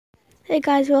Hey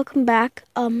guys, welcome back.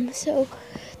 So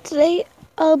today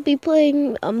I'll be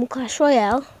playing Clash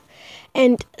Royale,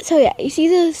 and so yeah, you see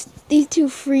those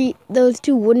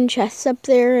two wooden chests up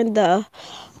there in the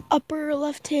upper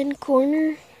left-hand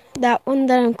corner, that one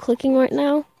that I'm clicking right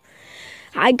now.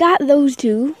 I got those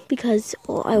two because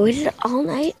I waited all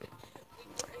night,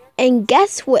 and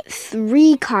guess what?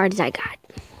 3 cards I got.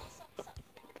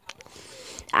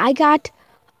 I got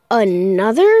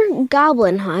another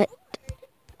Goblin Hut.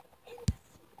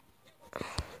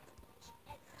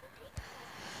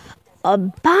 A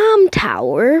bomb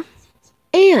tower,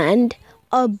 and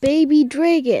a baby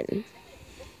dragon.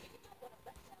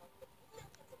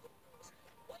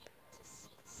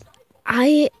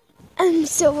 I am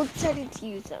so excited to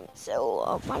use them.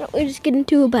 So why don't we just get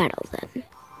into a battle then?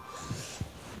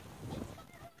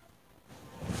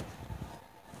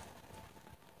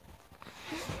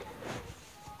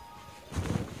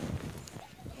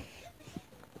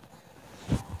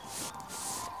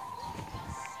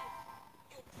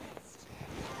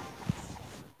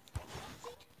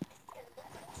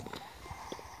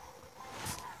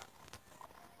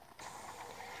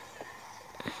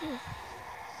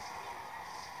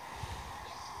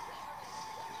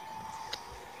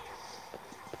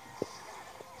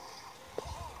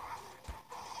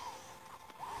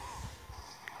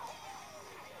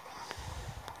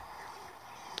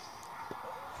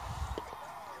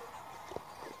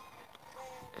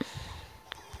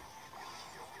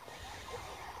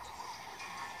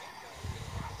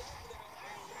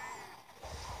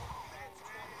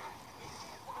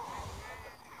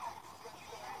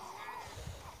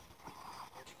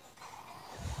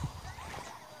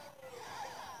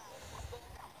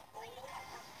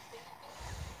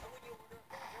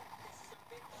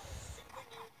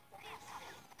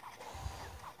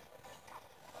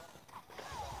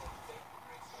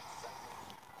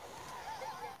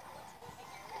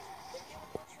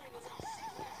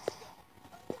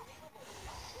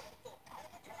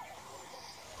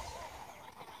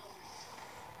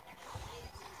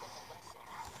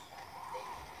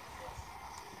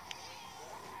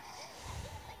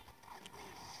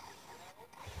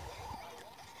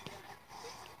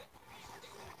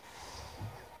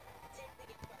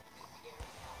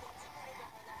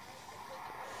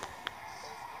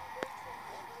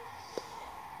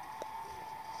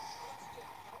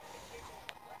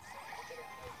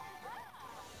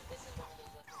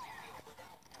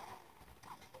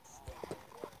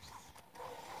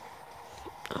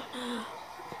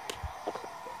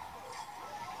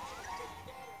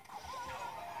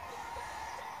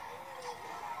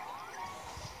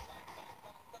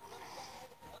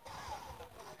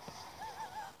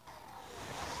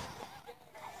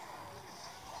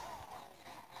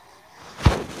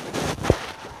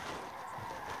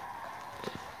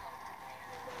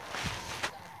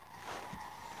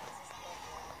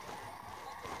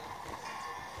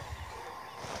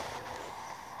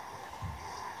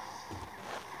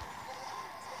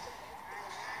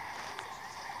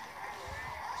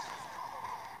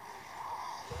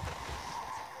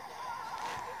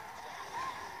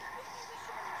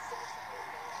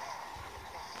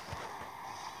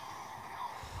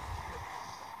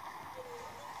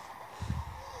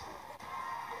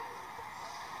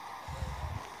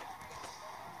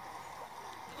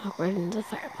 Walk right into the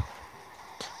fireball.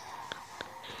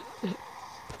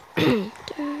 Nine,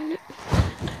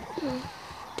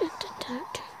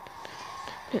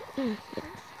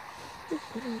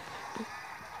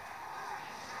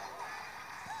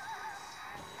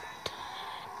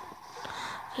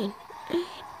 8,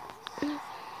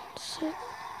 6,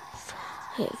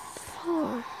 5,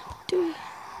 4, 3,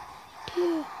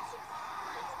 2.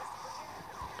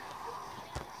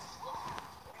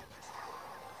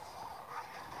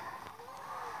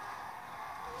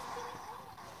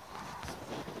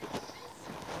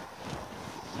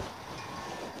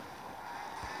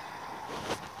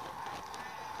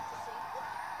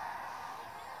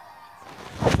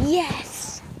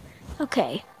 Yes.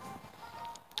 Okay.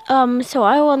 So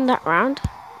I won that round,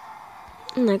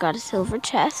 and I got a silver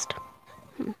chest.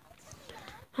 I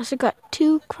also got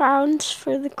 2 crowns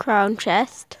for the crown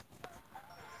chest.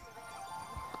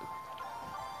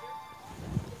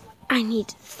 I need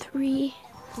 3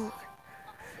 more.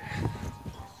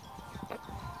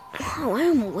 Oh,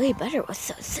 I'm way better with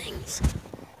those things.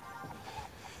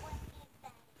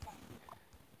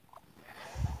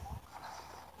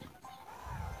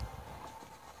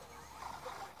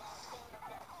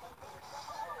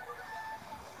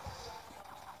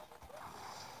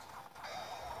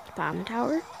 Bomb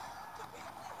tower.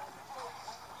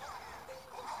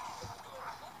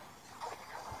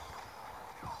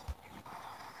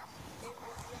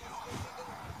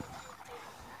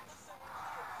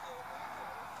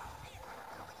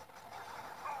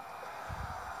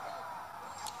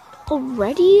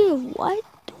 Already? What?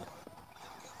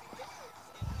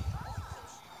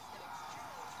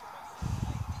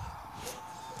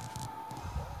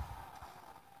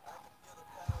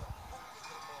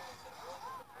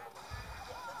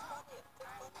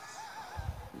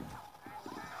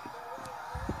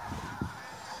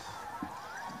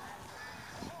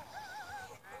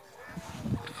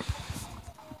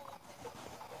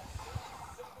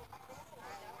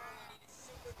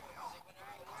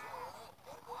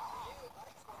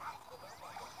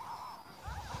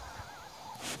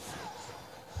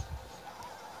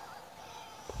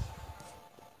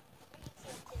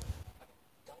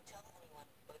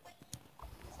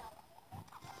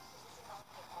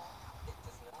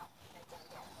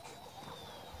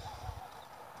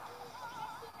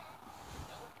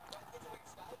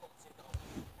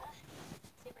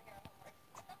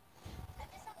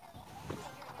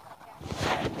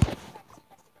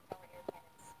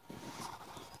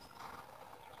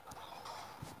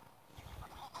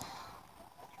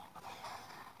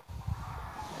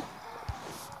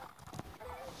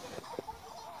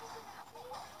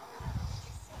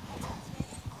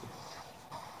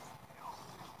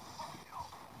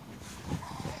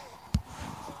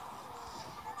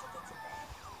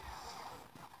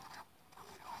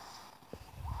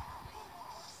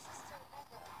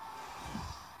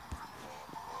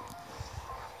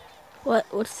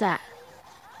 What's that?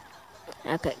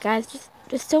 Okay, guys,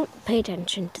 just don't pay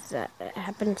attention to that. It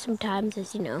happens sometimes,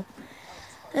 as you know.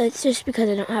 It's just because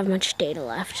I don't have much data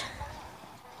left.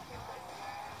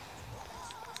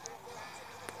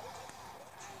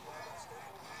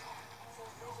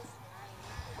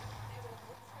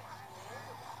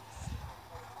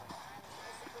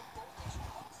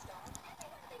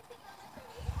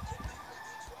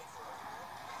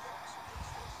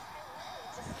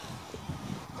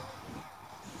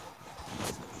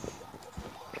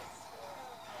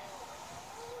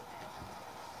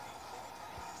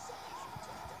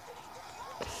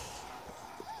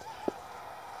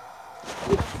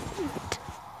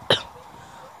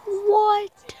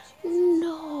 What?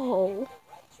 No.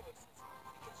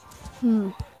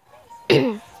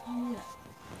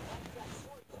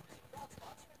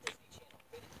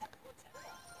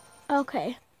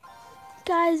 Okay.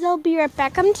 Guys, I'll be right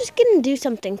back. I'm just gonna do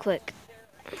something quick.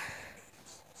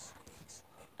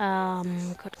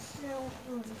 Good.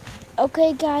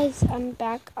 Okay, guys, I'm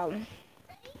back.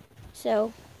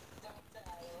 So,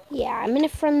 yeah, I'm in a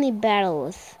friendly battle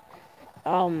with,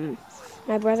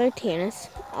 my brother Tanis,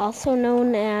 also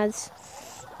known as,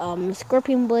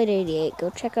 Scorpion Blade 88. Go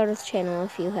check out his channel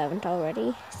if you haven't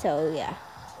already. So, yeah.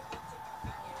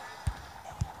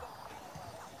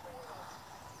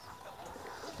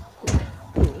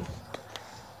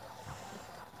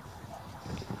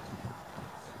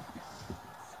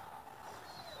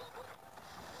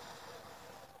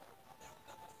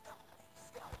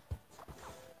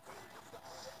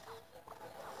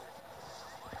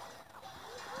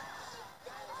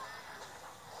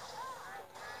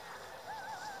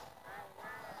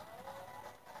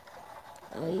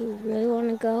 Oh, you really want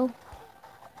to go?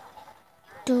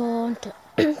 Dun, dun,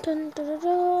 dun, dun, dun,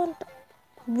 dun.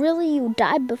 Really? You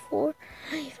died before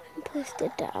I even placed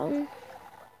it down?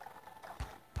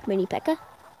 Mini P.E.K.K.A?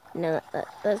 No,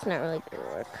 that's not really gonna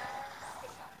work.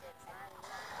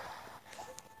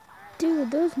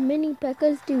 Dude, those mini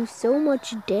P.E.K.K.As do so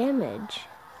much damage.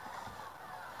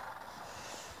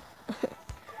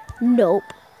 Nope.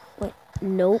 Wait,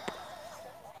 nope.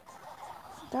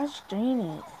 Gosh dang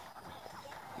it.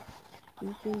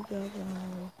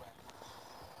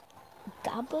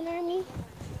 Goblin Army?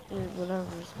 Whatever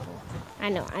it's called. I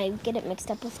know, I get it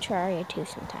mixed up with Terraria too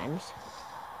sometimes.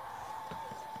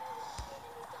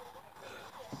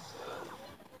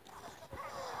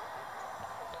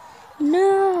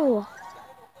 No!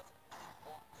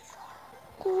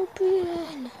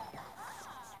 Scorpion!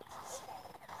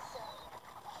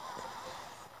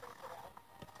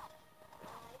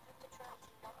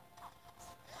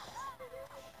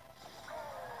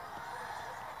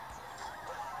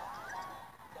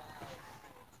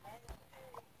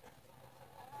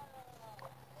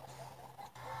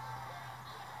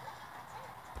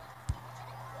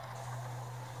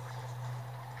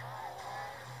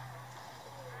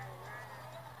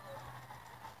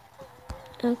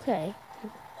 Okay.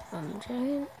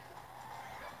 Giant.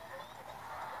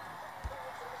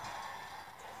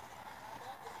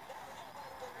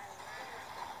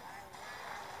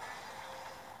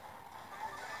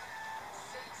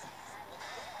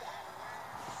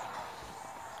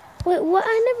 Wait, what?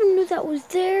 I never knew that was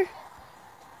there.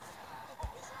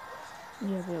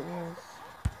 Yeah, but it was.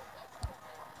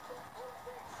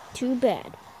 Too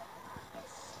bad.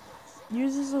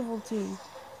 Yours is level 2.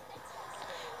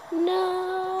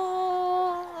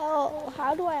 No.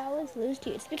 How do I always lose to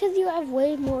you? It's because you have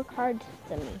way more cards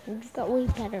than me. You've just got way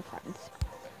better cards.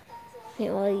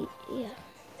 Yeah, well, yeah.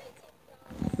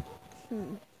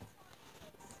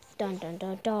 Dun dun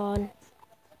dun dun.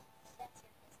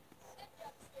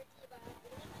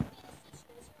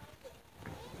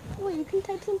 Wait, you can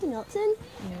type something else in?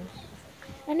 Yes.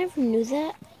 I never knew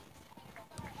that.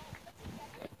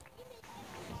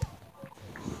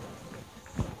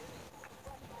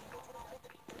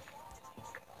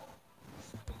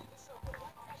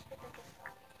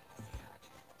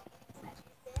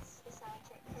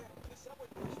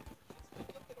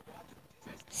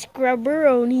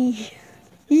 Scrubberoni.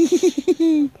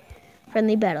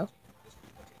 Friendly battle.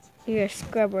 You're a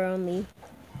scrubberoni.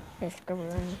 A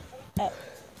scrubberoni.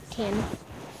 Tanis.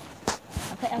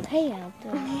 Okay, I'll do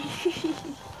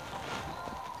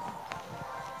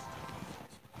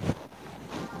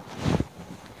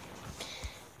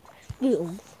it.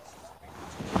 Boom.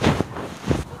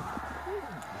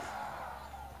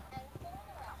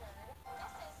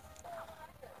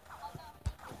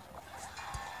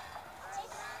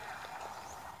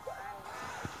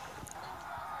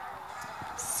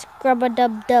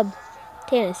 Scrub-a-dub-dub.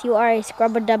 Tanis, you are a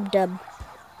scrub-a-dub-dub.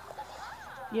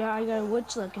 Yeah, I got a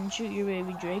witch that can shoot your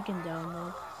baby dragon down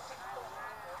though.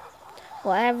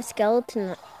 Well, I have a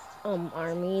skeleton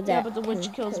army that Yeah, but the witch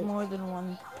can kills kill. more than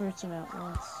one person at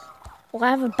once. Well, I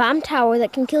have a bomb tower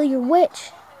that can kill your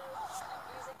witch.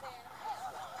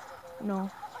 No.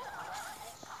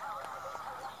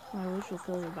 My witch will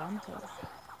kill your bomb tower.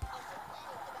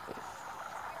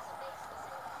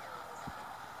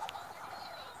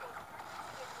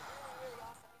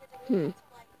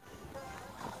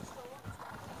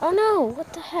 Oh no!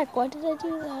 What the heck? Why did I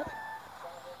do that?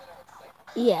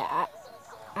 Yeah,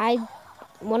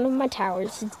 one of my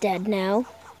towers is dead now.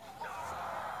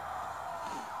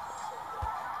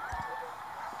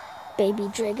 Baby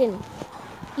dragon.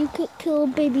 You could kill a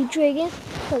baby dragon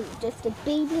because it's just a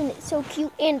baby and it's so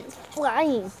cute and it's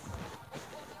flying.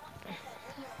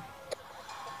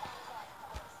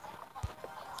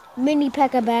 Mini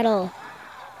P.E.K.K.A battle.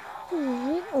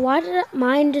 Why did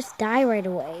mine just die right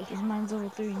away? Because mine's level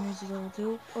 3 and yours is level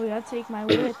 2. Oh yeah, take my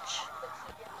witch.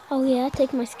 Oh yeah,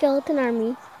 take my skeleton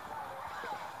army.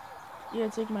 Yeah,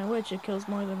 take my witch. It kills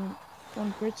more than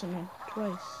one person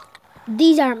twice.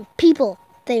 These aren't people.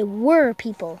 They were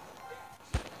people.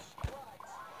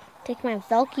 Take my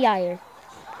Valkyrie.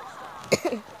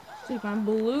 Take my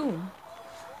balloon.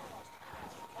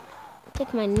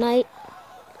 Take my knight.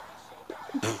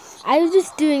 I was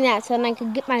just doing that so then I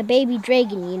could get my baby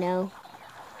dragon, you know.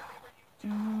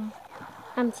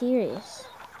 I'm serious.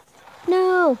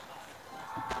 No!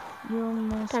 You're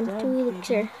almost Time dead, to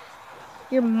elixir. baby.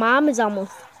 Your mom is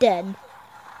almost dead.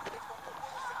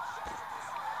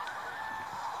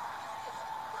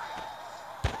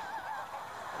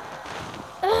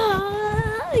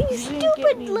 You You didn't get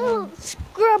stupid me little one.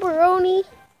 scrubberoni.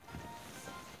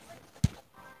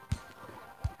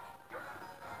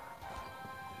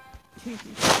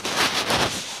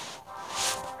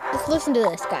 Just listen to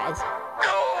this, guys.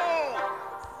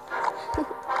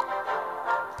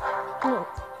 No.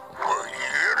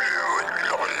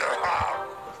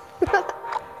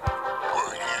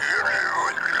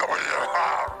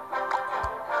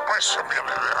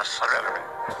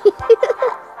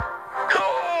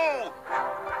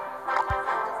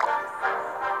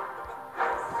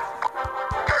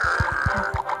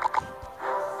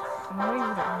 I'm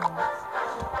ready to end.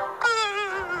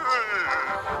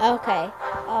 Okay.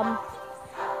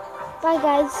 Bye,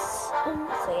 guys.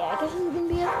 So yeah, I guess we're gonna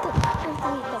be up to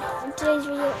today's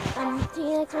video. See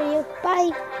you next video.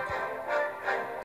 Bye.